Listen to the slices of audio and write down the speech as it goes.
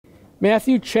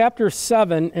Matthew chapter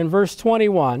 7 and verse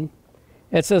 21,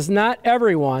 it says, "Not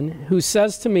everyone who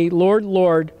says to me, 'Lord,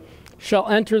 Lord,' shall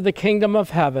enter the kingdom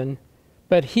of heaven,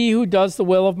 but he who does the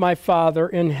will of my Father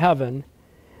in heaven.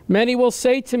 Many will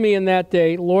say to me in that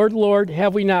day, 'Lord, Lord,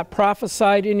 have we not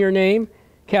prophesied in your name,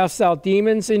 cast out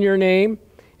demons in your name,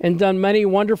 and done many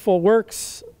wonderful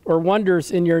works or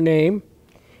wonders in your name?'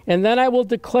 And then I will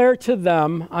declare to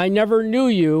them, 'I never knew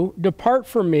you. Depart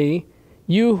from me,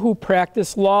 you who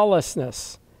practice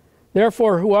lawlessness.'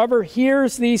 Therefore, whoever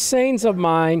hears these sayings of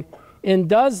mine and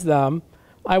does them,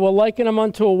 I will liken him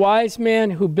unto a wise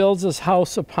man who builds his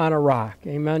house upon a rock."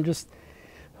 Amen. Just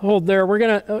hold there. We're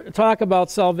going to talk about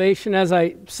salvation. As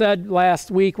I said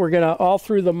last week, we're going to, all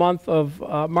through the month of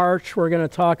March, we're going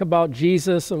to talk about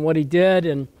Jesus and what he did,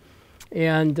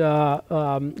 and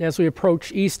as we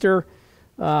approach Easter,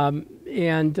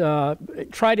 and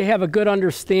try to have a good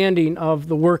understanding of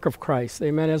the work of Christ.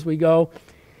 Amen. As we go,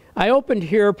 I opened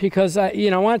here because I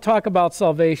want to talk about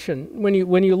salvation. When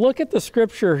you look at the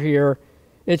scripture here,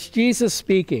 it's Jesus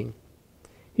speaking.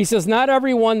 He says, "Not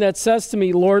everyone that says to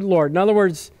me, 'Lord, Lord.'" In other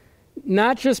words,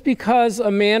 not just because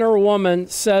a man or a woman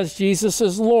says Jesus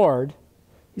is Lord.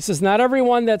 He says, "Not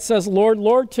everyone that says, 'Lord,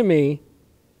 Lord,' to me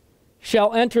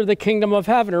shall enter the kingdom of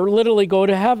heaven," or literally go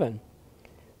to heaven.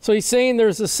 So he's saying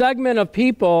there's a segment of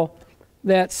people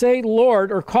that say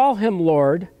Lord or call him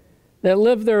Lord, that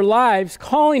live their lives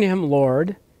calling him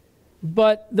Lord,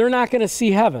 but they're not going to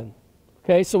see heaven.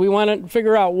 Okay, so we want to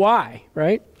figure out why,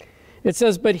 right? It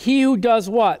says, "But he who does"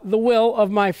 what? "The will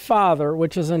of my Father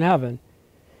which is in heaven."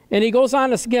 And he goes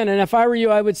on again, "And if I were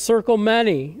you, I would circle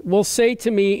many, will say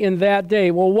to me in that day."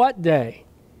 Well, what day?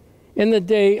 In the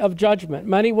day of judgment.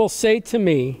 "Many will say to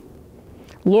me,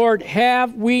 'Lord,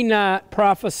 have we not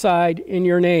prophesied in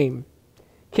your name,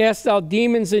 cast out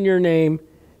demons in your name,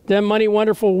 done many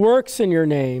wonderful works in your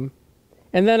name?'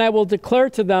 And then I will declare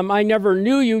to them, 'I never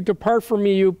knew you. Depart from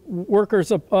me, you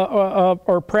workers of,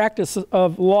 or practice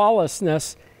of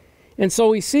lawlessness.'" And so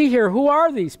we see here, who are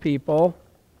these people?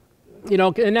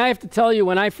 And I have to tell you,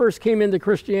 when I first came into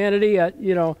Christianity,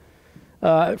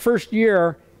 first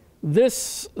year,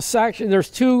 this section, there's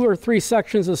 2 or 3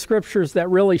 sections of scriptures that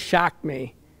really shocked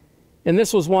me. And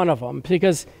this was one of them.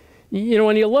 Because,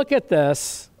 when you look at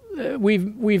this,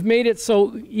 we've made it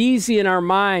so easy in our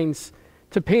minds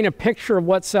to paint a picture of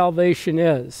what salvation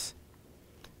is.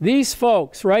 These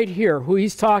folks right here, who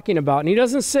he's talking about, and he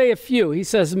doesn't say a few, he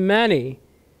says many,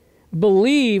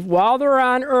 believe while they're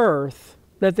on earth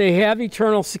that they have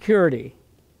eternal security.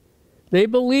 They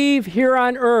believe here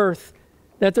on earth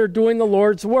that they're doing the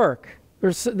Lord's work.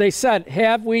 They said,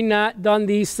 "Have we not done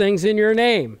these things in your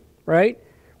name?" Right?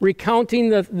 Recounting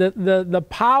the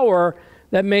power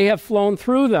that may have flown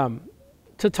through them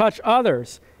to touch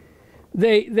others.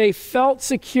 They felt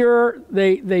secure.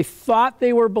 They thought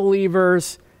they were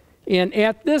believers. And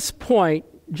at this point,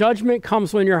 judgment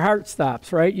comes when your heart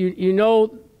stops, right? You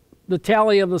know the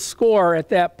tally of the score at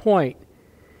that point.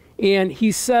 And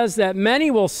he says that many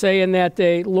will say in that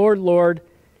day, "Lord, Lord,"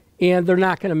 and they're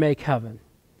not going to make heaven.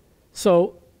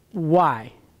 So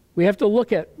why? You have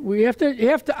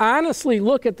to honestly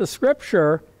look at the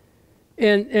scripture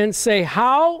and say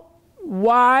how,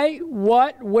 why,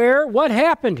 what, where, what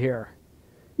happened here?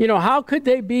 How could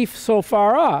they be so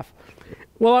far off?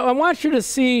 Well, I want you to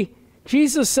see,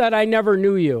 Jesus said, "I never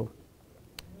knew you,"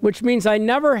 which means I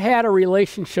never had a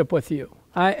relationship with you.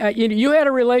 You had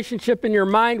a relationship in your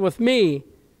mind with me,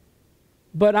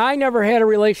 but I never had a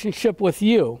relationship with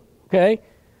you. Okay?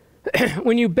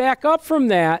 When you back up from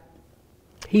that,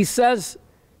 he says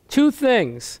 2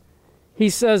 things. He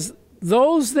says,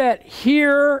 "Those that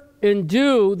hear and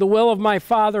do the will of my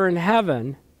Father in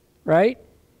heaven," right,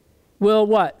 "will"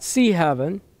 what? "See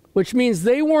heaven," which means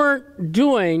they weren't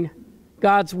doing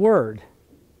God's word.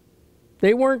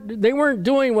 They weren't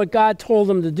doing what God told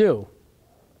them to do.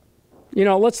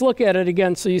 Let's look at it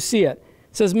again so you see it.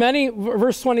 It says, "Many,"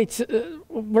 verse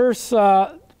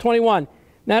 21,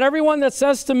 "Not everyone that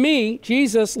says to me,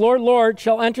 Jesus, 'Lord, Lord,'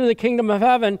 shall enter the kingdom of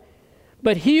heaven,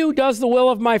 but he who does the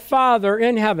will of my Father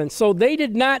in heaven." So they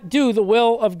did not do the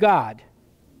will of God.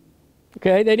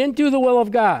 Okay? They didn't do the will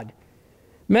of God.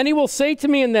 "Many will say to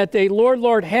me in that day, 'Lord,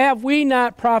 Lord, have we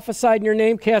not prophesied in your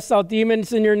name, cast out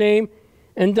demons in your name,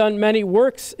 and done many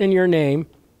works in your name?'"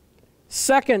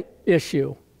 Second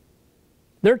issue,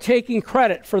 they're taking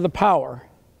credit for the power.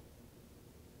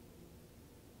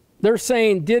 They're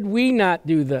saying, "Did we not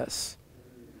do this?"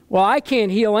 Well, I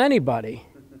can't heal anybody.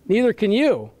 Neither can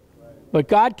you. But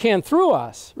God can through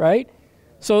us, right?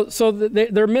 So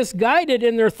they're misguided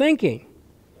in their thinking.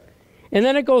 And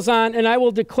then it goes on, "And I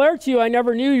will declare to you, I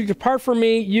never knew you. Depart from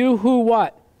me, you who"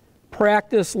 what?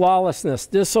 practice lawlessness,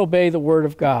 disobey the word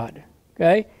of God.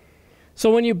 Okay?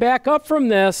 So when you back up from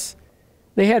this,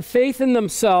 they had faith in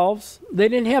themselves. They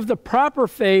didn't have the proper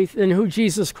faith in who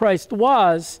Jesus Christ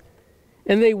was,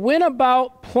 and they went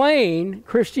about playing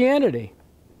Christianity.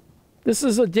 This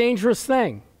is a dangerous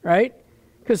thing, right?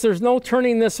 Because there's no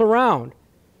turning this around.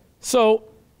 So,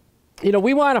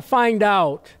 we want to find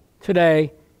out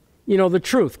today, the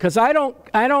truth. Because I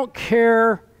don't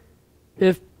care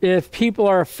if people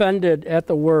are offended at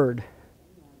the word.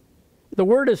 The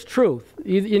word is truth.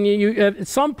 At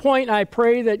some point, I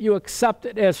pray that you accept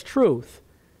it as truth.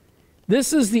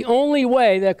 This is the only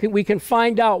way that we can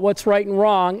find out what's right and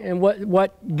wrong and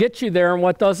what gets you there and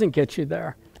what doesn't get you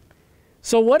there.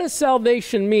 So what does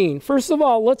salvation mean? First of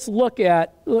all, let's go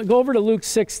over to Luke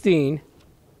 16.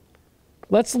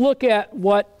 Let's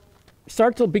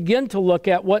start to begin to look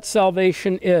at what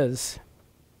salvation is.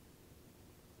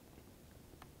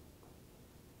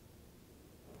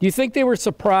 Do you think they were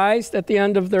surprised at the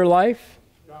end of their life?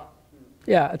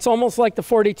 Yeah, it's almost like the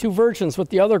 42 virgins with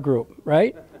the other group,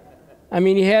 right? I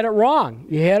mean, you had it wrong.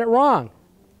 You had it wrong.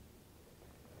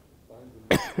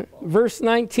 Verse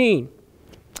 19.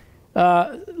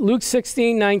 Luke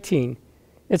 16:19.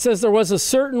 It says, there was a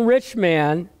certain rich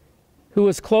man who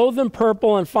was clothed in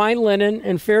purple and fine linen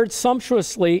and fared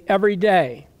sumptuously every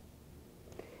day.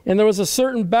 And there was a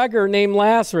certain beggar named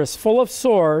Lazarus, full of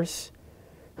sores,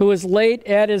 who was laid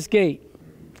at his gate,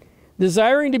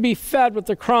 desiring to be fed with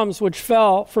the crumbs which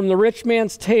fell from the rich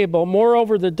man's table.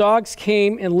 Moreover, the dogs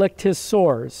came and licked his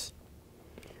sores.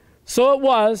 So it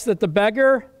was that the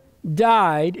beggar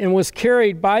died and was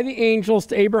carried by the angels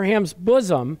to Abraham's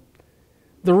bosom.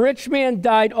 The rich man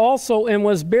died also and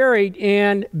was buried,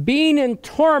 and being in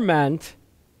torment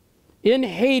in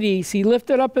Hades, he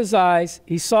lifted up his eyes.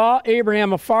 He saw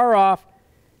Abraham afar off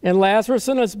and Lazarus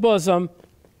in his bosom.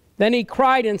 Then he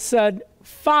cried and said,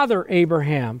 Father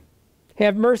Abraham,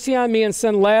 have mercy on me and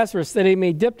send Lazarus that he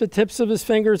may dip the tips of his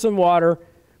fingers in water,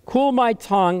 cool my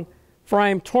tongue, for I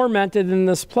am tormented in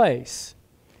this place.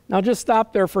 Now just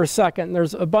stop there for a second.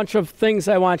 There's a bunch of things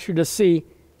I want you to see.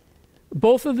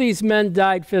 Both of these men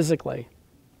died physically.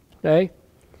 Okay?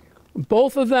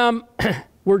 Both of them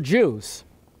were Jews.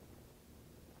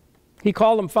 He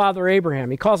called him Father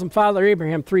Abraham. He calls him Father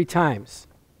Abraham 3 times,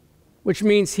 which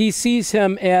means he sees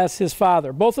him as his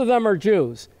father. Both of them are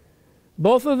Jews.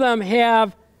 Both of them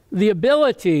have the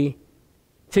ability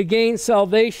to gain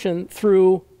salvation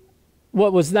through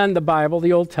what was then the Bible,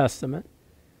 the Old Testament.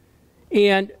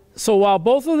 And so while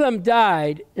both of them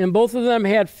died and both of them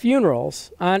had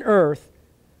funerals on earth,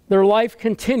 their life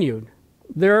continued.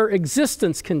 Their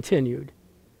existence continued.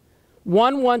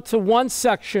 One went to one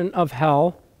section of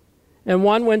hell, and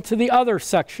one went to the other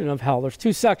section of hell. There's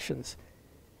 2 sections.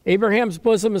 Abraham's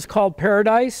bosom is called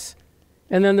paradise,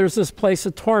 and then there's this place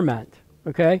of torment,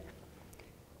 okay?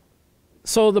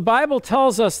 So the Bible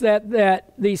tells us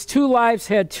that these 2 lives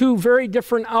had 2 very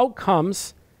different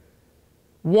outcomes.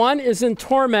 One is in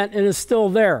torment and is still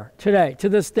there today, to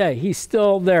this day. He's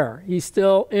still there. He's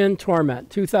still in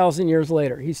torment. 2,000 years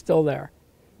later, he's still there.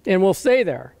 And will stay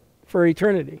there for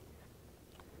eternity.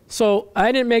 So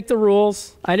I didn't make the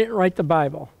rules. I didn't write the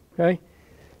Bible, okay?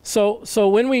 So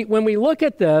when we look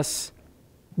at this,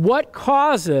 what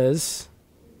causes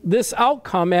this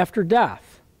outcome after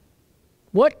death?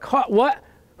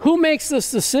 Who makes this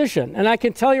decision? And I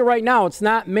can tell you right now, it's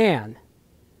not man.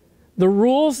 The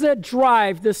rules that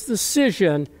drive this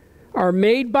decision are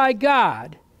made by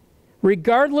God,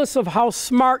 regardless of how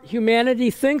smart humanity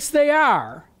thinks they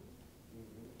are.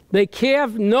 They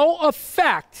have no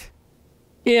effect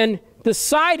in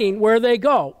deciding where they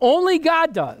go. Only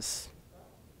God does.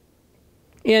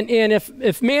 And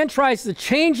if man tries to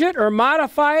change it or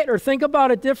modify it or think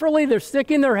about it differently, they're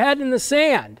sticking their head in the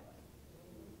sand.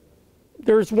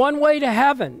 There's one way to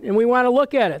heaven, and we want to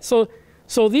look at it.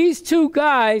 So these 2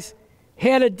 guys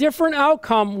had a different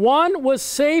outcome. One was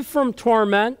saved from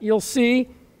torment, you'll see,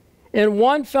 and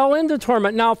one fell into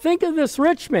torment. Now think of this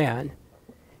rich man.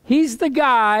 He's the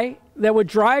guy that would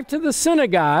drive to the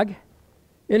synagogue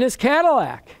in his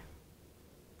Cadillac.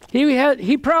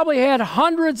 He probably had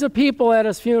hundreds of people at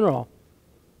his funeral.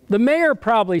 The mayor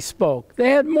probably spoke. They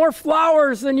had more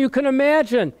flowers than you can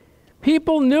imagine.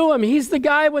 People knew him. He's the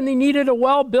guy when they needed a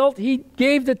well built, he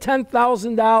gave the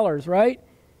 $10,000, right?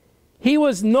 He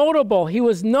was notable. He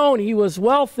was known. He was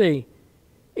wealthy.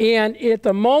 And at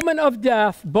the moment of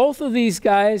death, both of these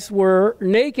guys were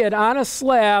naked on a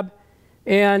slab.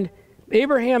 And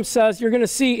Abraham says, you're going to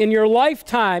see in your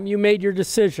lifetime you made your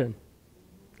decision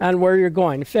on where you're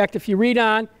going. In fact, if you read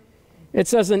on, it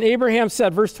says, and Abraham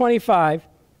said, verse 25,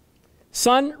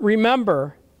 Son,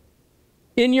 remember,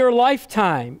 in your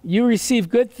lifetime you receive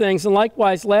good things, and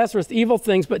likewise Lazarus evil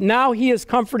things, but now he is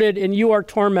comforted and you are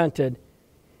tormented.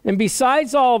 And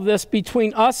besides all of this,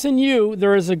 between us and you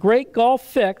there is a great gulf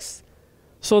fixed,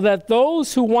 so that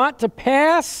those who want to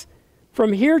pass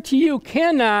from here to you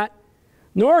cannot,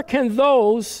 nor can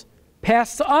those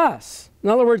pass to us. In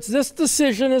other words, this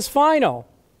decision is final.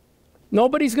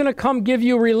 Nobody's going to come give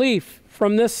you relief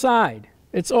from this side.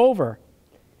 It's over.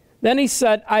 Then he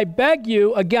said, I beg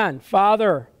you, again,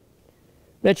 Father,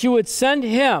 that you would send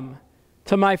him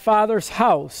to my father's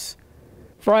house.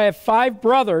 For I have 5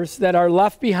 brothers that are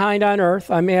left behind on earth.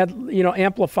 I'm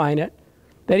amplifying it.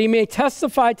 That he may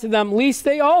testify to them, lest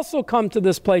they also come to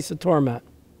this place of torment.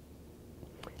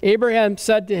 Abraham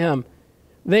said to him,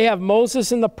 they have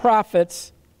Moses and the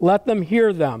prophets. Let them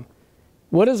hear them.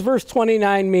 What does verse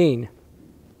 29 mean?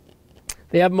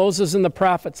 They have Moses and the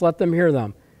prophets. Let them hear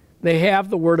them. They have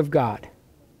the word of God.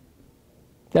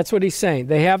 That's what he's saying.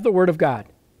 They have the word of God.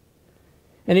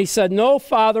 And he said, no,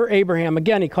 Father Abraham.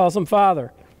 Again, he calls him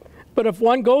Father. But if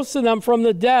one goes to them from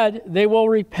the dead, they will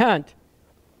repent.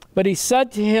 But he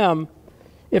said to him,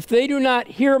 if they do not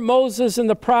hear Moses and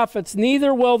the prophets,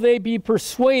 neither will they be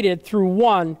persuaded through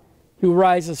one who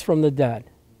rises from the dead.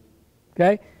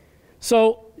 Okay?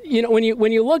 So, when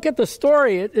you look at the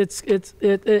story,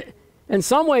 it in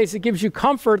some ways it gives you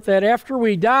comfort that after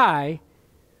we die,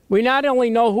 we not only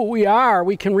know who we are,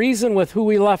 we can reason with who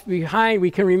we left behind,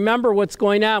 we can remember what's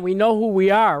going on, we know who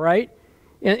we are, right?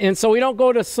 And so we don't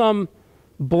go to some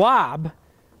blob,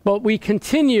 but we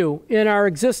continue in our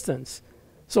existence.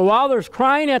 So while there's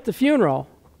crying at the funeral,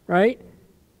 right,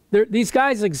 these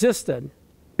guys existed.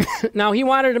 Now, he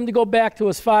wanted him to go back to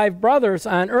his 5 brothers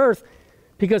on earth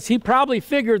because he probably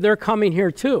figured they're coming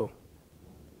here too,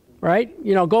 right?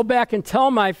 Go back and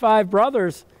tell my 5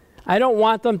 brothers, I don't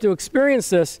want them to experience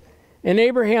this. And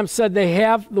Abraham said they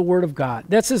have the word of God.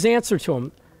 That's his answer to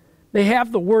him. They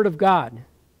have the word of God.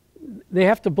 They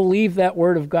have to believe that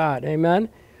word of God. Amen?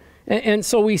 And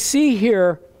so we see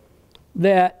here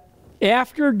that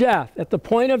after death, at the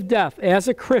point of death, as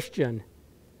a Christian,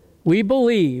 we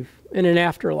believe in an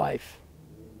afterlife.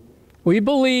 We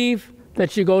believe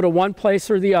that you go to one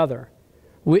place or the other.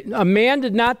 A man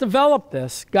did not develop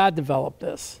this. God developed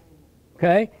this.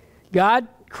 Okay? God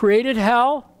created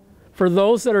hell for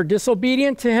those that are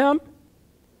disobedient to him,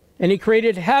 and he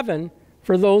created heaven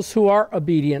for those who are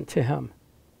obedient to him.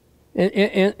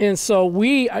 And so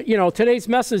we, today's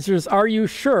message is, are you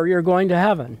sure you're going to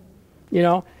heaven?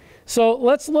 So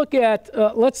let's look at,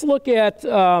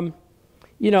 go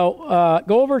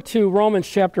over to Romans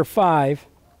chapter 5.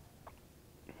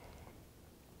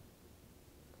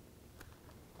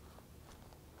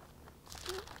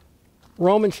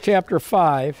 Romans chapter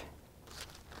 5.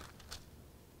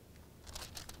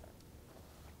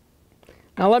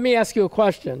 Now let me ask you a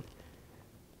question.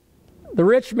 The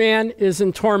rich man is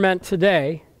in torment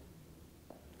today,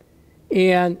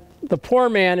 and the poor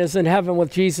man is in heaven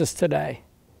with Jesus today.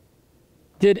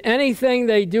 Did anything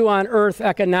they do on earth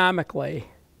economically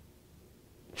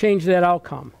change that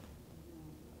outcome?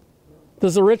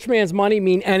 Does the rich man's money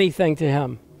mean anything to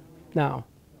him? No.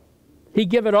 He'd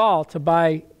give it all to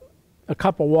buy a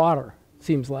cup of water,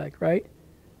 seems like, right?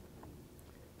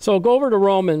 So go over to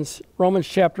Romans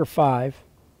chapter 5.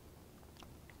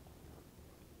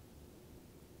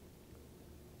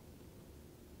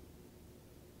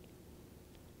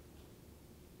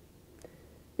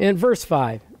 In verse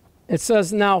 5, it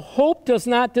says, now hope does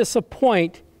not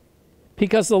disappoint,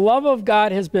 because the love of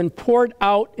God has been poured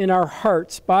out in our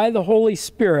hearts by the Holy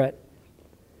Spirit,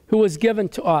 who was given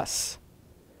to us.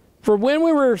 For when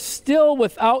we were still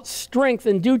without strength,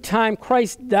 in due time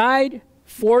Christ died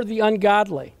for the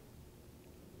ungodly.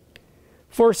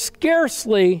 For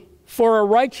scarcely for a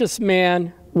righteous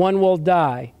man one will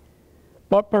die,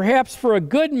 but perhaps for a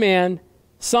good man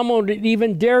someone would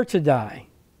even dare to die.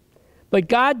 But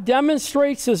God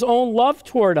demonstrates his own love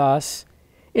toward us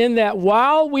in that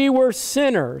while we were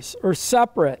sinners or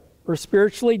separate or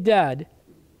spiritually dead,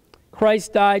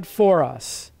 Christ died for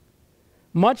us.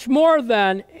 Much more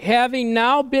then, having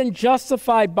now been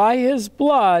justified by his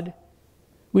blood,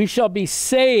 we shall be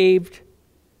saved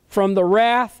from the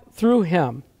wrath through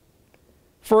him.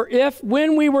 For if,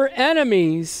 when we were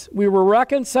enemies, we were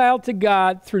reconciled to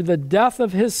God through the death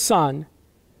of his Son,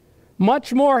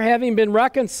 much more, having been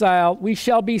reconciled, we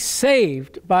shall be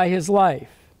saved by his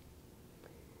life.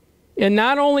 And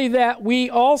not only that, we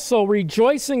also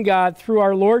rejoice in God through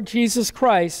our Lord Jesus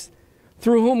Christ,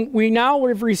 through whom we now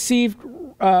have received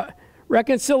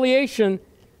reconciliation.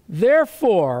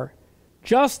 Therefore,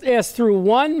 just as through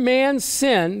one man's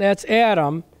sin, that's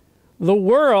Adam, the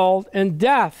world, and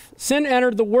death. Sin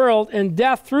entered the world, and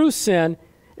death through sin,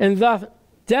 and thus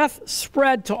death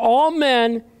spread to all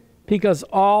men because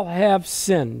all have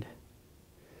sinned.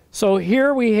 So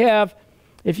here we have,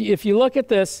 if you look at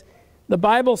this, the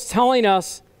Bible's telling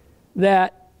us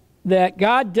that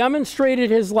God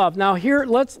demonstrated his love. Now here,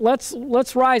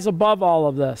 let's rise above all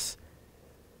of this.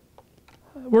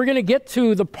 We're going to get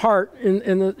to the part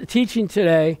in the teaching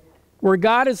today where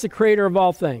God is the creator of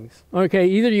all things. Okay,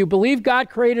 either you believe God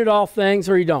created all things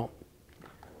or you don't.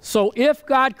 So if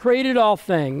God created all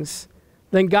things,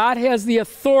 then God has the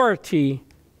authority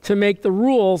to make the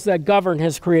rules that govern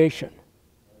his creation.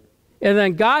 And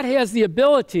then God has the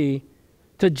ability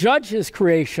to judge his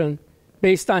creation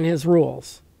based on his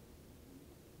rules.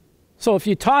 So if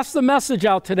you toss the message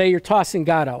out today, you're tossing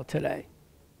God out today.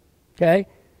 Okay?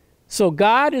 So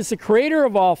God is the creator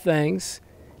of all things,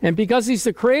 and because he's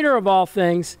the creator of all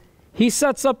things, he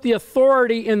sets up the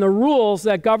authority in the rules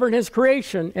that govern his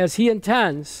creation as he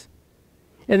intends.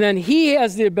 And then he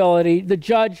has the ability to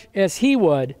judge as he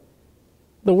would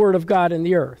the word of God in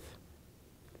the earth.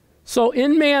 So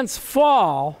in man's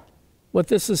fall, what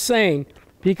this is saying,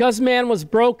 because man was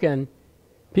broken,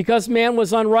 because man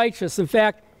was unrighteous. In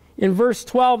fact, in verse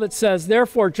 12 it says,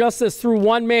 therefore, just as through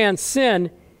one man sin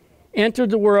entered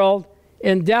the world,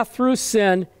 and death through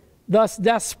sin, thus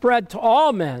death spread to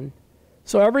all men.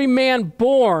 So every man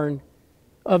born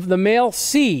of the male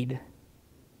seed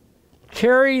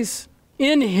carries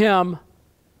in him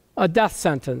a death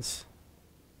sentence.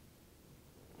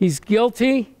 He's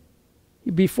guilty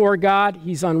before God.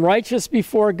 He's unrighteous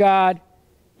before God.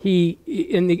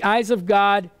 In the eyes of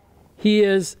God, he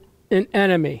is an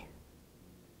enemy.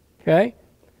 Okay?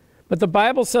 But the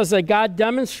Bible says that God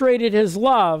demonstrated his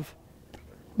love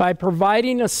by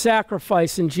providing a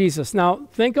sacrifice in Jesus. Now,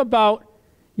 think about,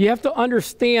 you have to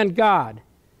understand God.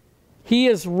 He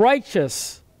is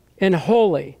righteous and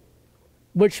holy,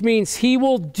 which means he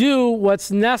will do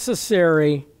what's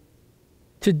necessary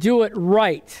to do it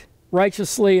right,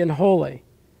 righteously and holy.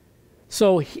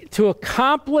 So to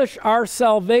accomplish our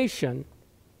salvation,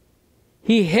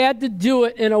 he had to do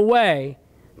it in a way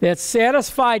that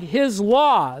satisfied his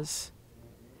laws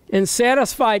and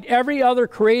satisfied every other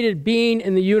created being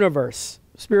in the universe,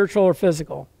 spiritual or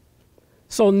physical.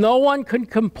 So no one could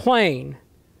complain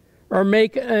or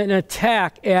make an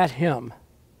attack at him.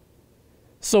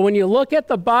 So when you look at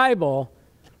the Bible,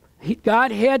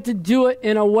 God had to do it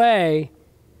in a way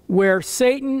where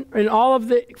Satan and all of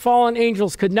the fallen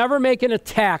angels could never make an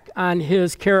attack on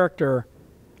his character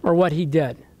or what he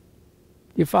did.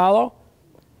 You follow?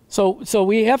 So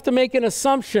we have to make an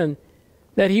assumption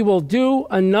that he will do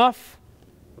enough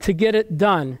to get it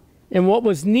done. And what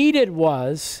was needed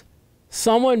was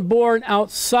someone born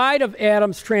outside of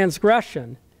Adam's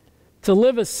transgression to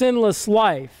live a sinless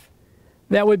life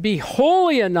that would be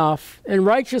holy enough and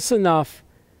righteous enough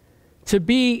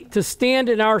to stand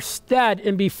in our stead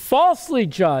and be falsely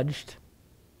judged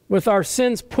with our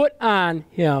sins put on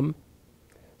him,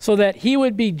 so that he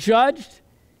would be judged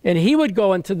and he would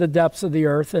go into the depths of the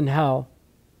earth and hell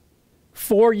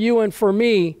for you and for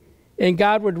me, and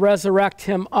God would resurrect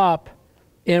him up,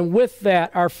 and with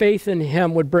that, our faith in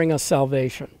him would bring us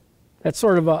salvation. That's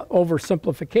sort of an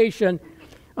oversimplification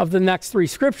of the next three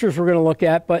scriptures we're going to look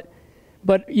at, but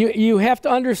you have to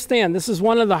understand, this is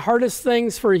one of the hardest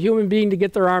things for a human being to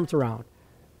get their arms around,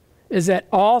 is that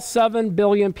all 7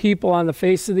 billion people on the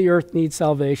face of the earth need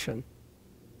salvation.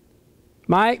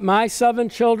 My 7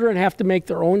 children have to make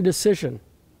their own decision.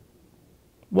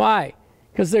 Why?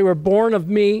 Because they were born of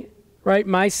me, right?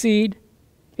 My seed.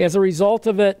 As a result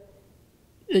of it,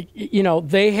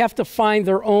 they have to find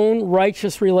their own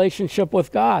righteous relationship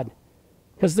with God,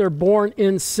 because they're born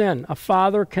in sin. A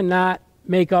father cannot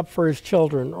make up for his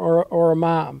children, or a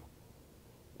mom.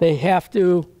 They have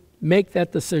to make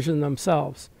that decision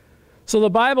themselves. So the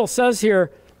Bible says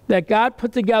here that God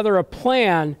put together a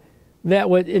plan that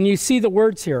would, and you see the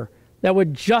words here, that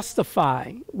would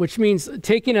justify, which means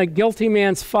taking a guilty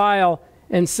man's file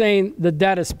and saying the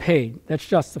debt is paid. That's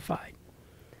justified.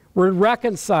 Word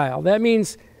reconcile. That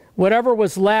means whatever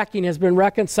was lacking has been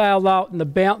reconciled out, and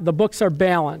the books are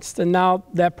balanced, and now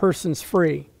that person's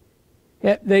free.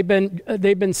 They've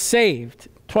been saved.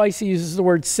 Twice he uses the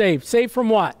word saved. Saved from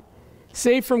what?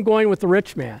 Saved from going with the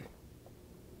rich man.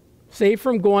 Saved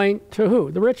from going to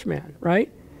who? The rich man,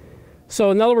 right?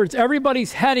 So in other words,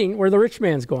 everybody's heading where the rich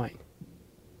man's going.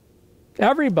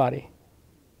 Everybody.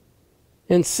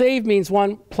 And saved means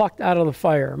one plucked out of the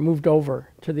fire, moved over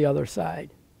to the other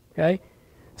side. Okay?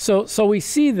 So we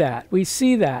see that. We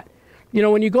see that.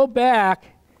 When you go back,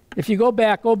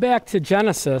 go back to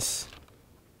Genesis.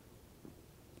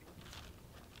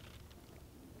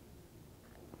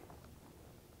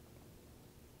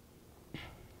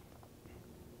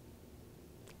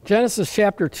 Genesis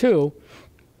chapter 2.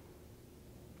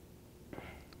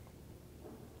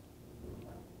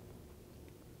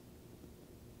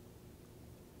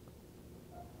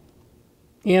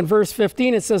 And verse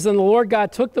 15, it says, "And the Lord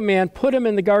God took the man, put him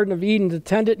in the Garden of Eden to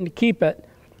tend it and to keep it.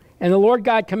 And the Lord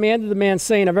God commanded the man,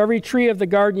 saying, Of every tree of the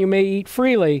garden you may eat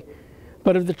freely,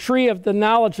 but of the tree of the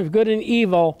knowledge of good and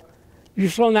evil you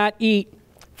shall not eat.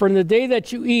 For in the day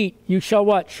that you eat, you shall"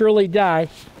 what? "Surely die."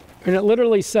 And it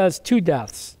literally says 2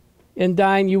 deaths. In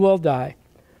dying you will die.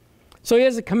 So he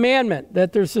has a commandment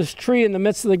that there's this tree in the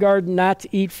midst of the garden not to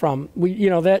eat from.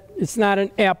 That it's not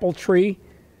an apple tree.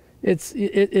 It's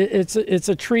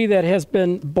a tree that has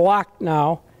been blocked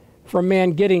now from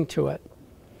man getting to it.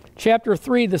 Chapter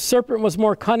 3, "The serpent was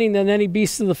more cunning than any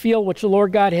beast of the field which the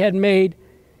Lord God had made.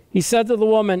 He said to the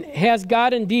woman, Has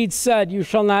God indeed said, You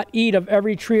shall not eat of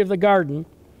every tree of the garden?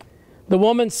 The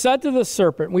woman said to the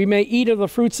serpent, We may eat of the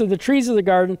fruits of the trees of the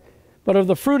garden, but of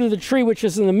the fruit of the tree which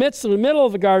is in the middle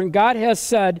of the garden, God has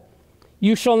said,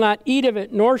 You shall not eat of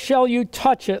it, nor shall you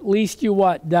touch it, lest you"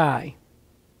 what? "Die."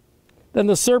 Then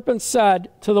the serpent said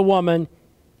to the woman,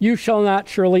 You shall not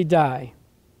surely die.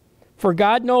 For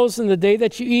God knows in the day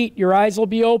that you eat, your eyes will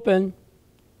be open.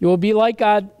 You will be like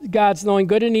God's, knowing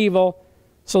good and evil.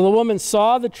 So the woman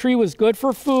saw the tree was good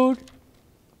for food.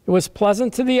 It was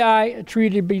pleasant to the eye, a tree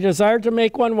to be desired to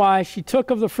make one wise. She took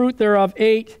of the fruit thereof,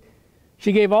 ate.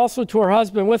 She gave also to her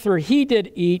husband with her. He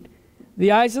did eat.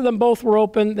 The eyes of them both were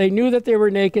open. They knew that they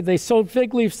were naked. They sewed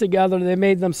fig leaves together. They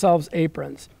made themselves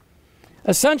aprons.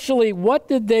 Essentially, what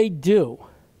did they do?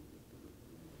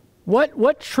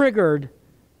 What triggered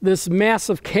this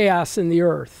massive chaos in the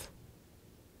earth?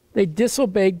 They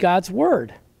disobeyed God's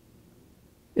word.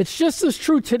 It's just as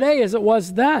true today as it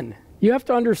was then. You have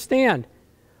to understand,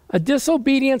 a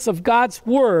disobedience of God's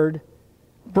word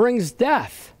brings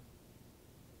death.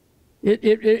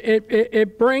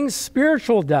 It brings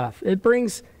spiritual death. It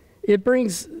brings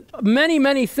many,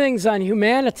 many things on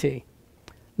humanity.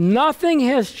 Nothing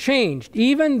has changed.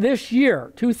 Even this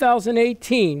year,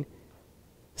 2018,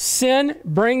 sin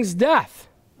brings death.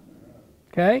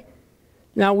 Okay?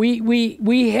 Now,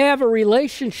 we have a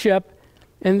relationship,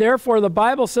 and therefore the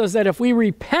Bible says that if we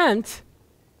repent,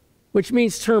 which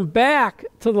means turn back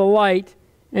to the light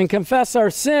and confess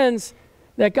our sins,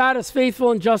 that God is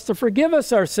faithful and just to forgive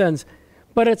us our sins.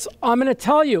 But I'm going to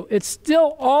tell you, it's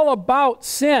still all about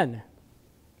sin.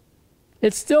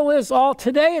 It still is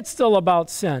today it's still about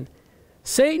sin.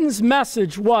 Satan's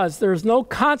message was there's no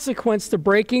consequence to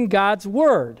breaking God's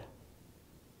word.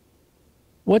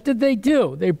 What did they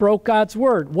do? They broke God's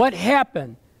word. What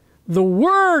happened? The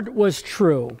word was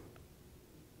true,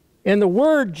 and the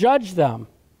word judged them.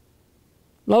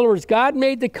 In other words, God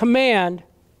made the command.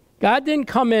 God didn't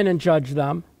come in and judge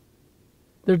them.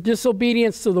 Their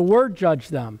disobedience to the word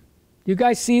judged them. Do you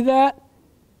guys see that?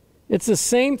 It's the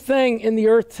same thing in the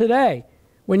earth today.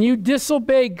 When you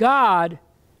disobey God,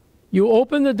 you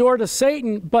open the door to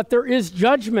Satan, but there is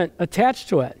judgment attached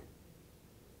to it.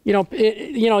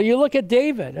 You look at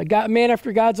David, a man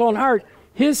after God's own heart.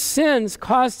 His sins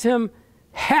caused him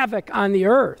havoc on the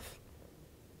earth.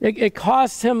 It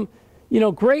caused him,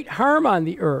 great harm on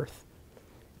the earth.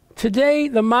 Today,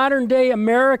 the modern day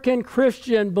American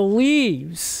Christian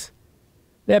believes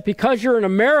that because you're an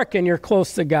American, you're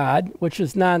close to God, which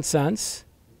is nonsense,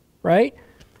 right?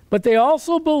 But they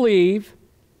also believe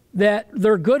that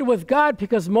they're good with God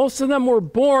because most of them were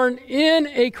born in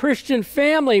a Christian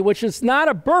family, which is not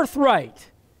a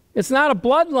birthright. It's not a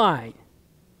bloodline.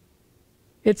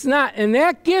 It's not. And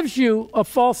that gives you a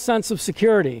false sense of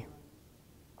security.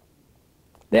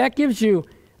 That gives you,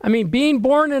 being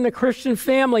born in a Christian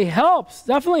family helps,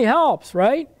 definitely helps,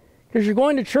 right? Because you're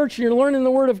going to church and you're learning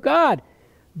the Word of God.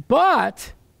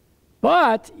 But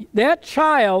that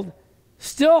child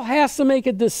still has to make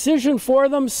a decision for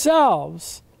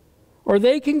themselves, or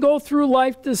they can go through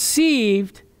life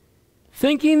deceived,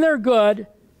 thinking they're good,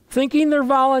 thinking they're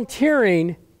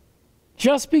volunteering,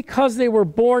 just because they were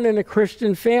born in a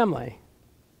Christian family.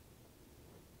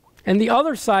 And the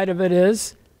other side of it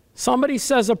is, somebody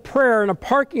says a prayer in a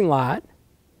parking lot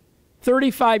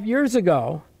 35 years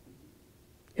ago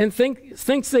and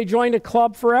thinks they joined a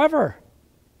club forever.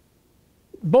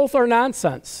 Both are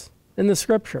nonsense in the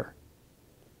Scripture.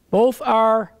 Both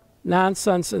are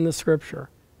nonsense in the Scripture.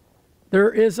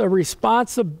 There is a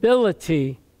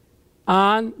responsibility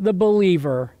on the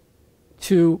believer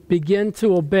to begin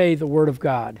to obey the Word of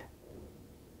God.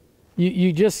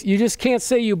 You just can't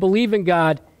say you believe in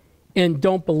God and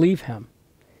don't believe Him.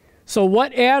 So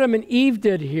what Adam and Eve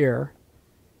did here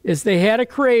is they had a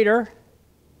creator.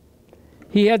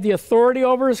 He had the authority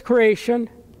over his creation.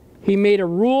 He made a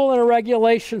rule and a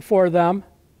regulation for them.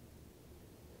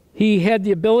 He had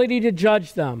the ability to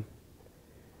judge them.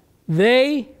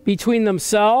 They, between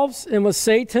themselves and with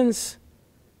Satan's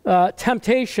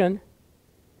temptation,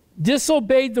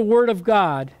 disobeyed the word of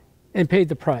God and paid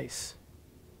the price.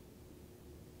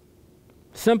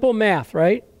 Simple math,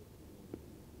 right?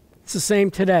 It's the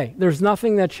same today. There's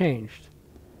nothing that changed.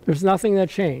 There's nothing that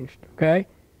changed, okay?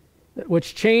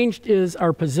 What's changed is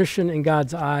our position in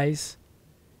God's eyes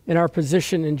and our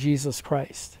position in Jesus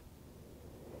Christ.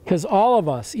 Because all of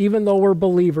us, even though we're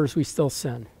believers, we still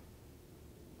sin.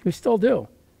 We still do.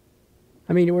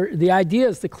 I mean, the idea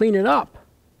is to clean it up,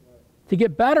 to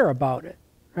get better about it,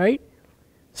 right?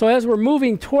 So as we're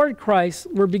moving toward Christ,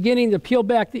 we're beginning to peel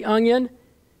back the onion,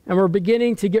 and we're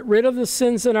beginning to get rid of the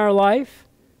sins in our life.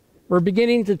 We're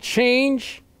beginning to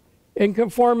change and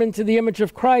conform into the image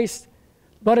of Christ,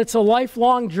 but it's a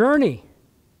lifelong journey.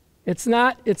 It's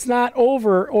not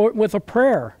over with a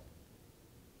prayer.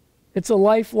 It's a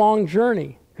lifelong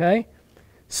journey, okay?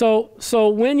 So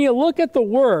when you look at the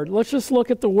Word, let's just look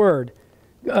at the Word.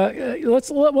 Let's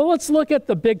look at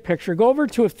the big picture. Go over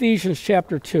to Ephesians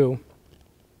chapter 2.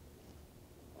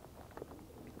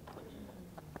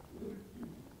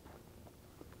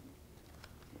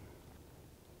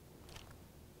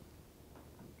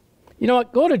 You know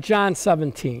what? Go to John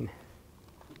 17.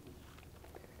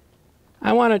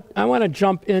 I want to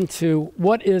jump into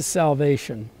what is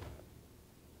salvation.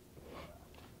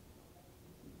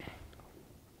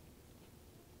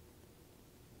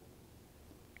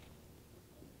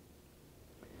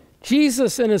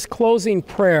 Jesus, in his closing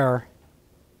prayer,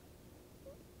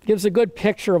 gives a good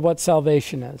picture of what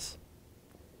salvation is.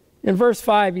 In verse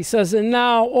 5, he says, "And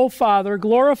now, O Father,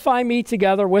 glorify me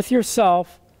together with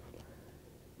yourself,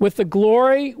 with the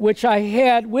glory which I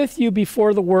had with you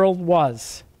before the world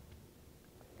was.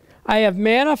 I have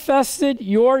manifested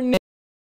your name